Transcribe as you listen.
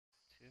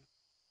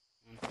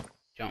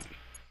Jump.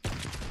 Can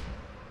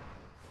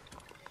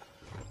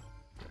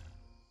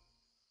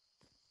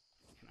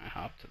I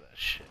hop to that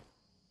shit?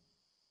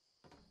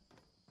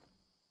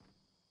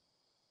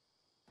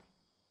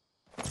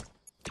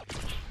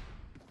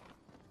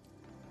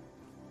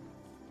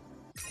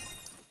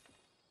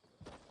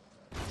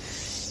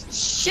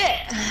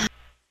 Shit!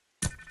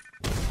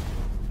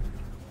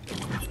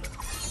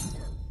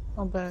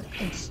 I'll bet.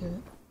 Oh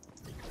shit.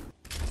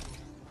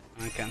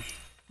 Okay.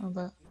 I'll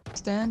bet.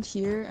 Stand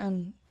here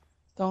and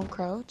don't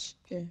crouch.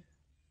 Okay.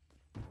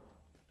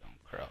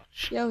 Don't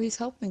crouch. Yo, he's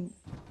helping.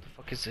 What the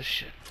fuck is this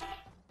shit?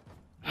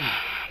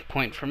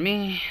 Point for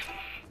me.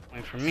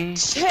 Point for me.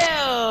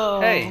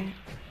 Chill! Hey!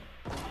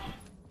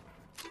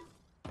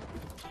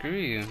 Screw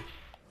you.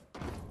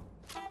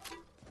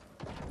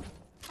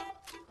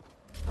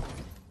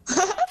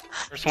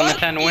 First one to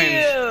 10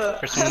 wins.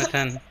 First one to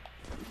 10.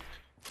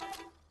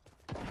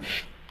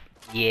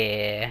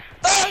 Yeah.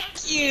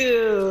 Fuck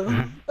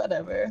you!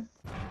 Whatever.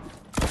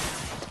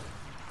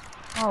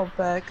 Oh,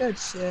 bet. Good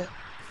shit.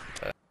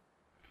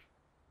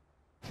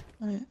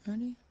 Alright,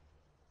 ready?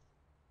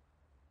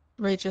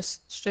 Wait,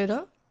 just straight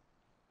up?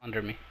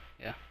 Under me.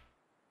 Yeah.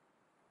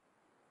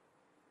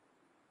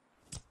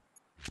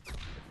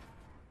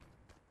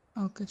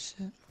 Oh, good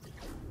shit.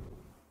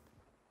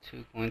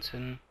 2 points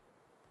in.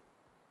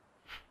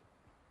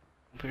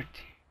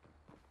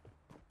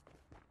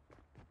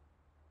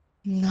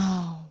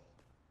 No.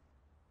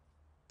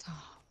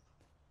 Stop.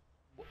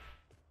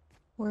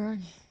 Where are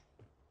you?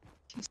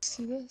 Can you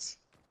see this?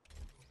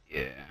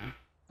 Yeah.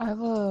 I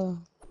have a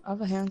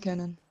hand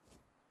cannon.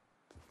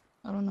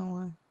 I don't know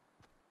why.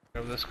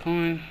 Grab this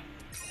coin.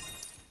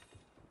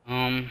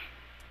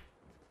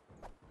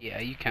 Yeah,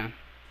 you can.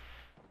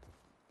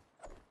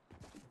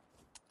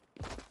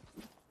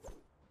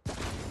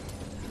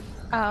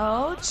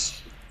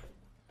 Ouch.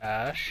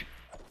 Ash.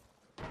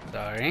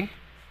 Sorry.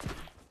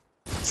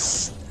 Ouch.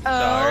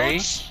 Sorry.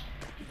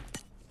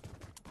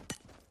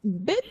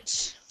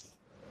 Bitch.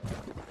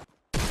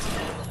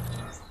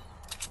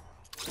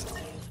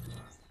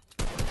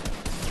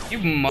 You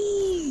mu-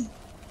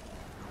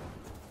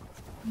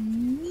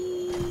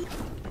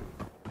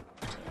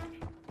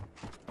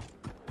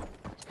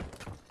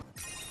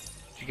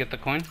 Did you get the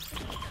coin?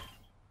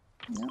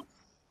 No.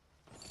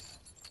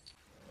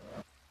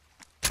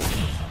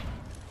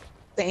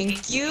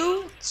 Thank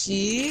you.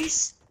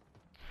 Jeez.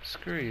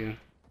 Screw you.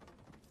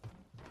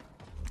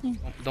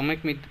 Don't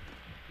make me.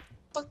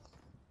 Fuck.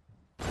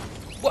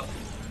 What?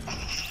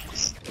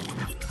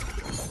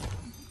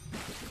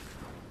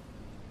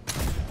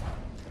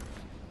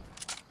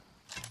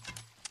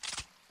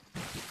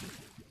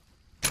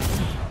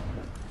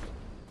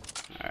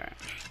 Alright.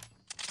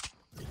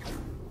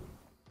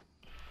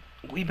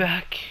 We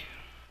back.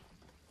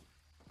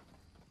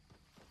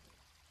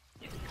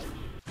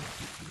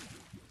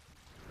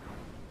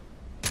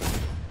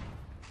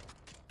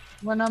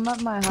 When I'm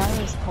at my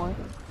highest point.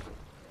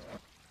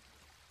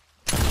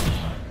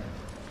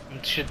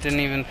 That shit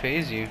didn't even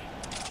phase you.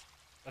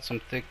 Got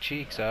some thick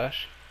cheeks,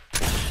 Ash.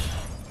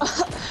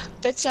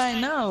 Bitch, I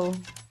know.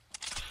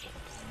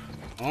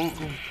 Oh.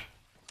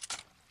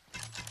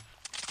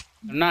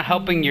 I'm not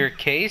helping your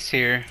case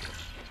here.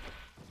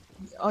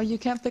 Oh, you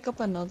can't pick up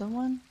another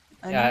one?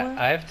 Yeah,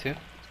 I have to.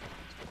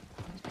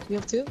 You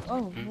have two?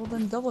 Oh, well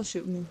then double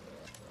shoot me.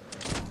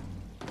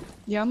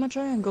 Yeah, I'm gonna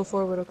try and go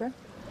forward, okay?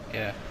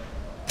 Yeah.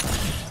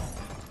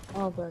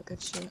 Oh, but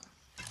good shit.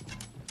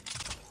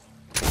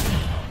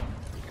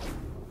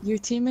 Your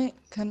teammate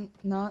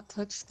cannot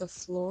touch the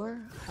floor.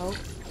 Help.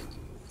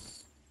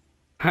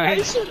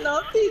 I should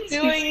not be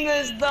doing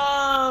this,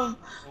 dumb.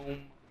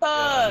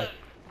 Fuck.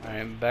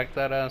 Alright, back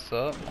that ass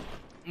up.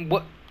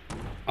 What?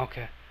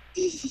 Okay.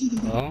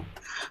 Oh.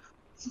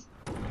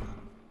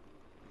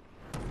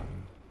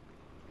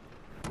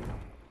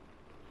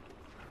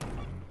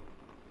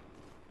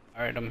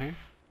 Alright, I'm here.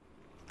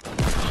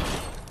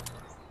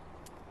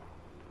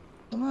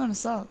 Come on,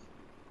 stop.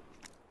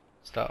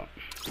 Stop.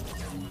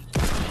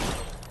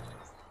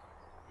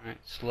 Alright,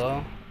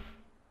 slow.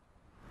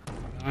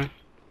 Going.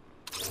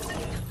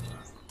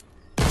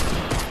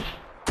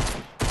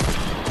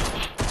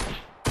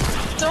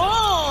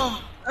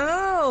 Don't!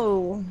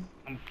 Oh!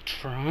 I'm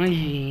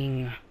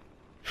trying.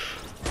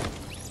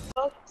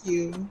 Fuck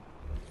you.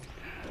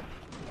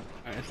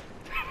 Alright.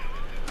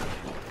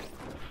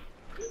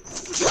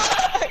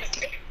 Fuck!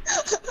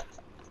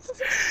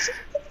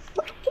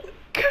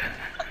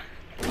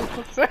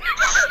 What's that?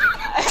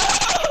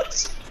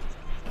 Ouch!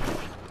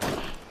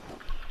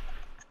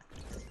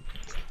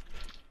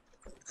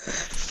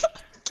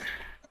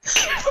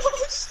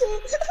 Oh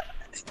shit!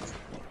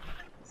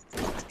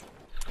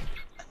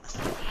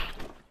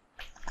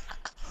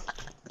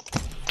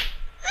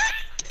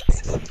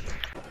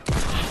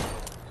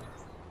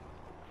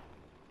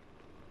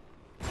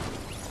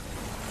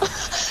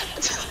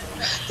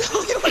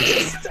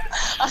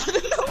 I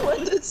don't know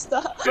when to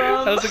stop. I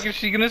was like, is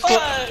she gonna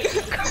stop?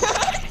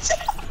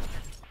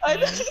 I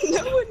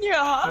don't know when you're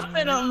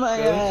hopping on my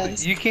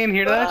ass. You can't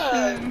hear that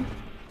shit?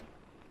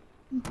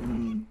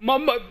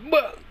 Mama,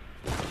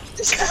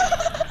 I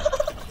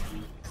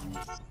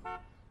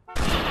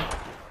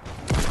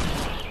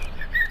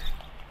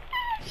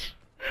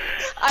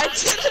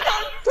did it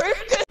on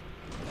purpose!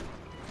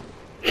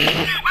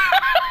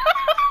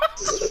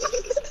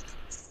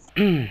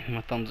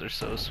 My thumbs are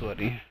so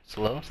sweaty.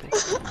 Slow.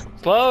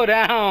 Slow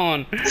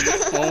down!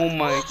 Oh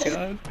my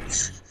god.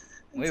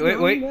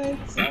 Wait.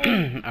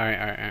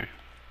 Alright.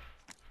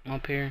 I'm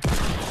up here.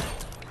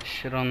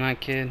 Shit on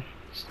that kid.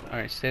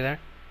 Alright, stay there.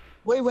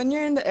 Wait, when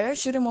you're in the air,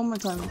 shoot him one more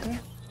time, okay?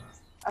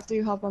 After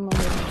you hop on my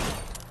head.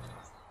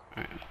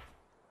 Alright.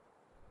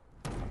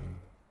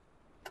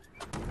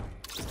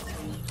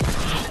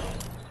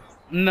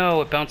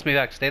 No, it bounced me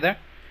back. Stay there.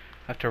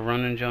 I have to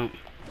run and jump.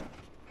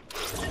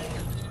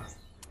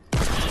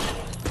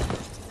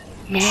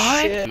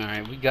 What?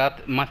 Alright, we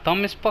got. My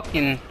thumb is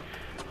fucking.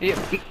 Yeah.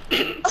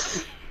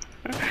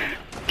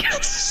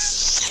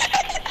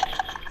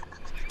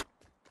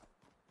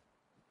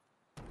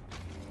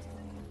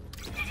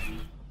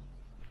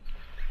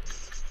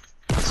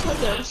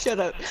 Shut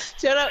up.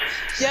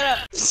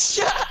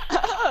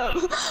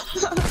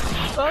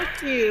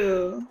 Fuck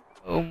you.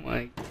 Oh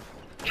my.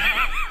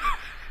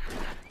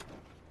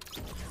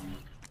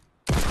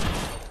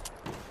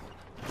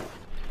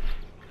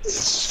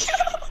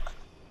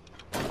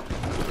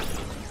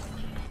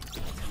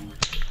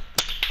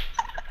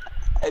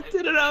 I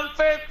did it on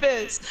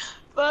purpose.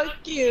 Fuck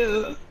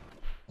you.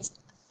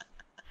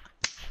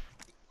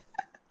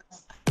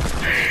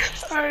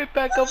 Alright,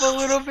 back up a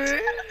little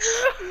bit.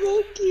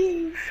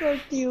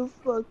 Fuck you.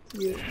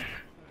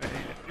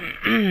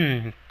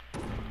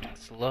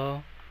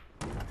 Slow.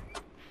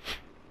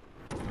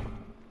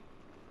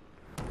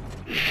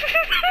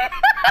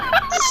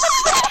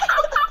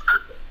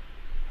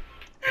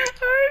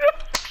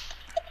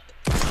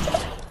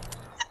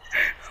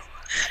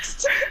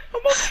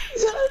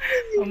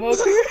 I'm up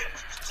here.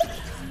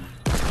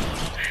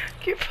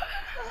 Keep.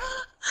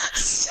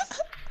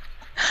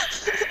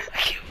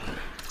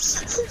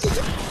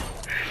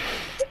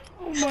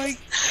 Oh my.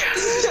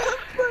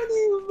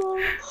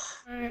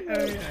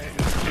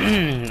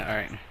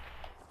 Alright.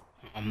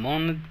 I'm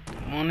on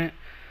it.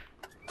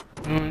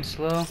 Going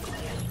slow.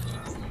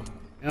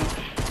 Yep.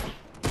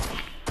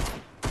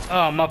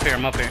 Oh, I'm up here.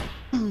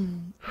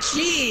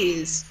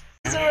 Jeez.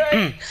 Alright.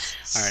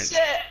 Alright.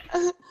 Shit.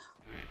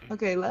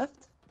 Okay,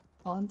 left.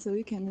 On until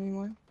you can't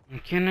anymore. I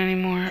can't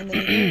anymore. And then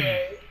you go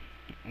right.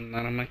 And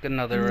then I'll make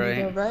another And then right.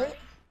 you go right.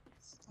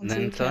 And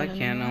then until I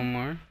can't no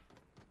more.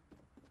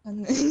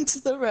 And then to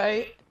the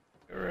right.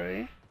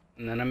 Right.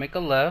 And then I make a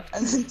left.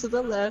 And then to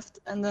the left.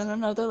 And then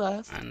another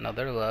left.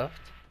 Another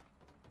left.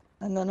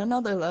 And then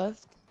another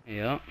left.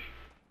 Yep.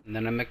 And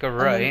then I make a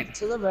right. And then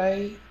to the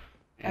right. Yep.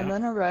 And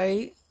then a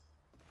right.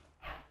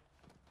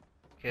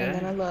 Okay. And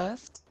then a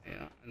left.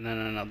 Yeah. And then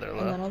another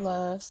left. And then a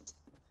left.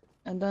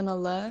 And then a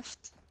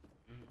left.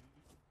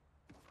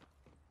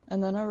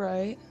 And then a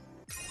right.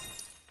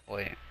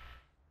 Wait.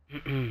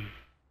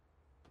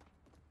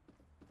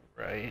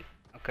 Right.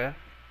 Okay.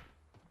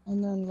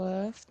 And then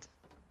left.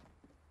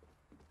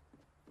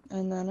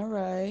 And then a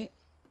right.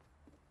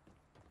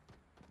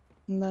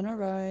 And then a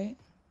right.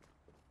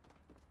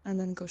 And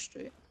then go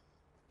straight.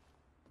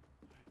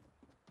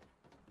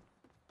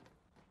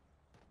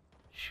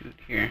 Shoot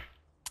here.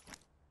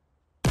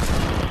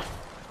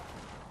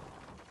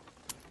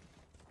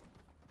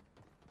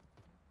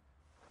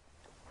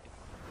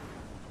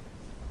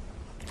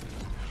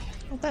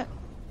 Like that.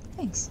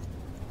 Thanks.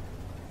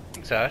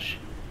 Thanks, Ash.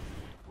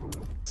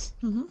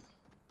 Mm-hmm.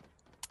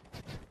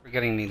 For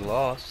getting me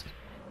lost.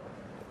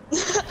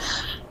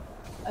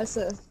 I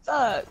said,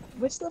 fuck.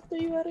 Which left are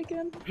you at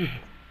again?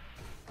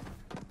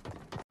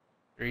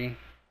 3,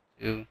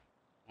 2,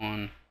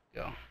 1,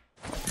 go.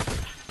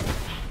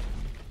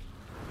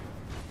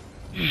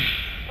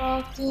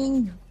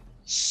 Fucking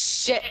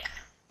shit.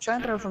 Try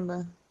and throw from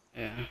there.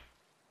 Yeah.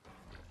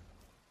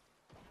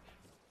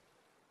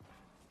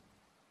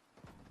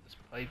 This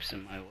pipe's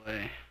in my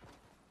way.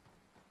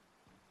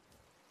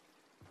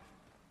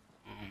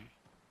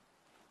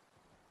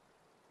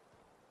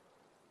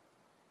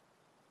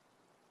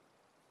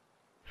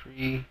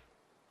 3,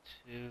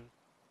 2,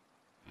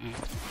 1.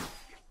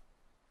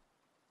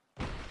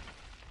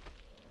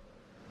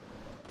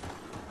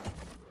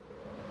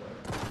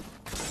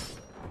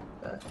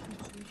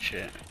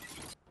 Shit.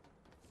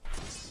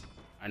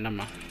 Alright, never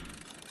mind.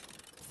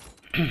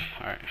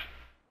 Alright.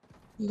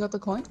 You got the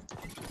coin?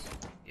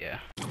 Yeah.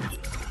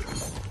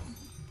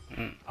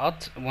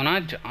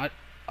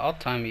 I'll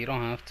time you. You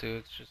don't have to.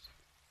 It's just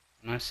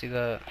when I see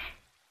that.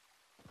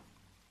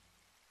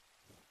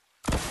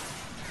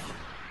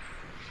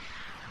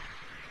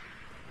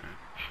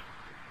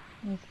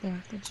 Okay,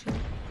 good shit.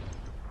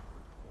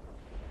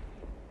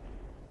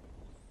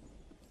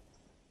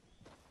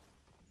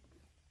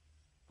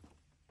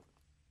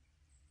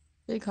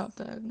 Big hop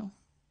diagonal.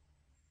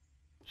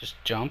 Just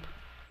jump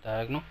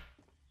diagonal.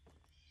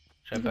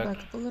 You can back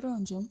up a little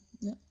and jump.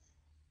 Yep.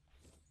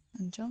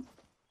 And jump.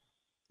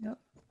 Yep.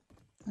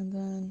 And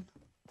then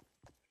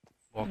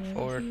walk right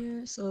forward.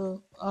 Here.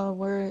 So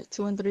we're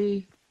 2 and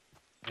 3.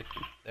 Right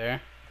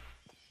there.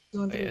 You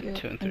want Oh, to yeah, do, yeah,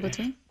 2 and in 3.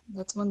 between.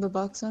 That's when the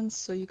box ends,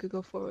 so you could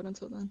go forward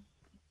until then.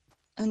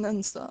 And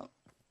then stop.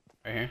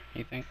 Right here,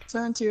 you think?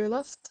 Turn to your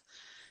left.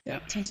 Yeah,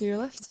 Yep. turn to your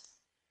left.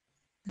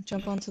 And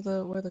jump onto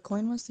the where the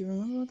coin was. Do you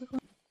remember what the coin?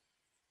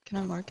 Can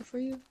I mark it for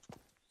you?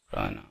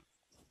 Probably not.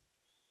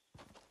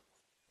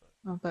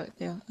 Oh, but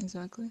yeah,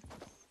 exactly.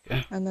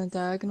 Okay. And then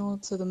diagonal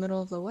to the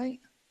middle of the white.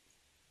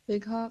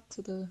 Big hop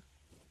to the.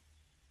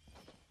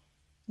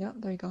 Yeah,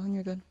 there you go, and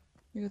you're good.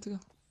 You're good to go.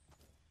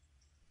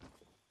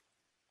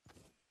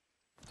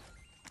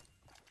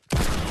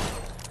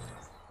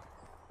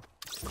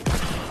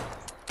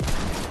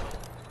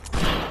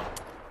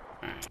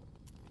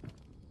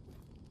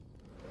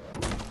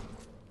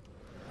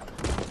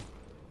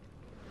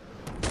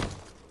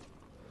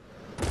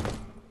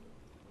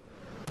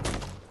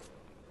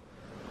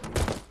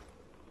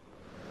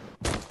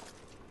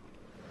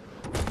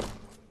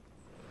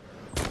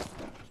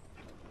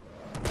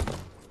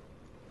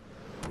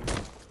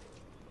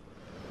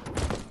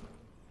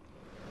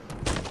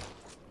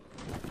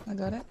 I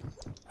got it.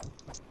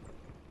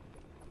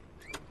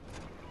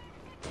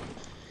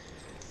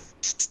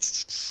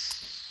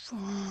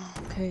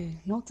 Okay,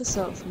 note to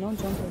self, no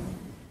jumping.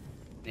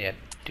 Yeah,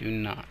 do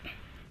not.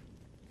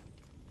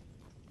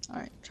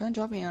 Alright, try and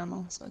drop me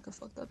ammo so I can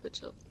fuck that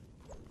bitch up.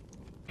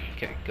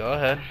 Okay, go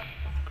ahead.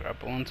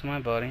 Grapple into my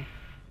body.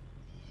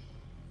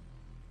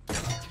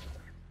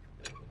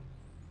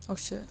 Oh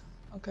shit.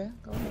 Okay,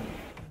 go ahead.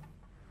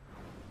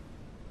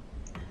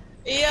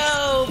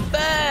 Yo,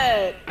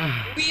 bet!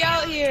 We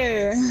out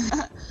here!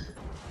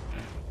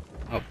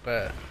 Oh,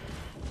 bet.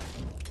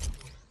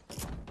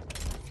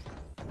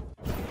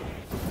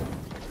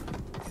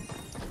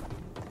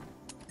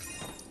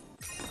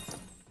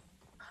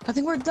 I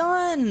think we're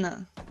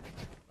done!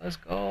 Let's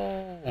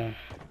go.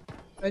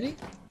 Ready?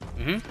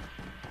 Mm-hmm.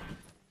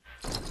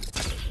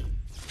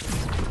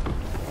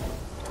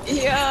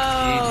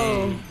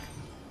 Yo! GG.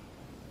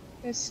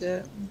 Good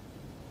shit.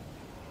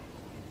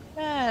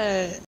 Bet.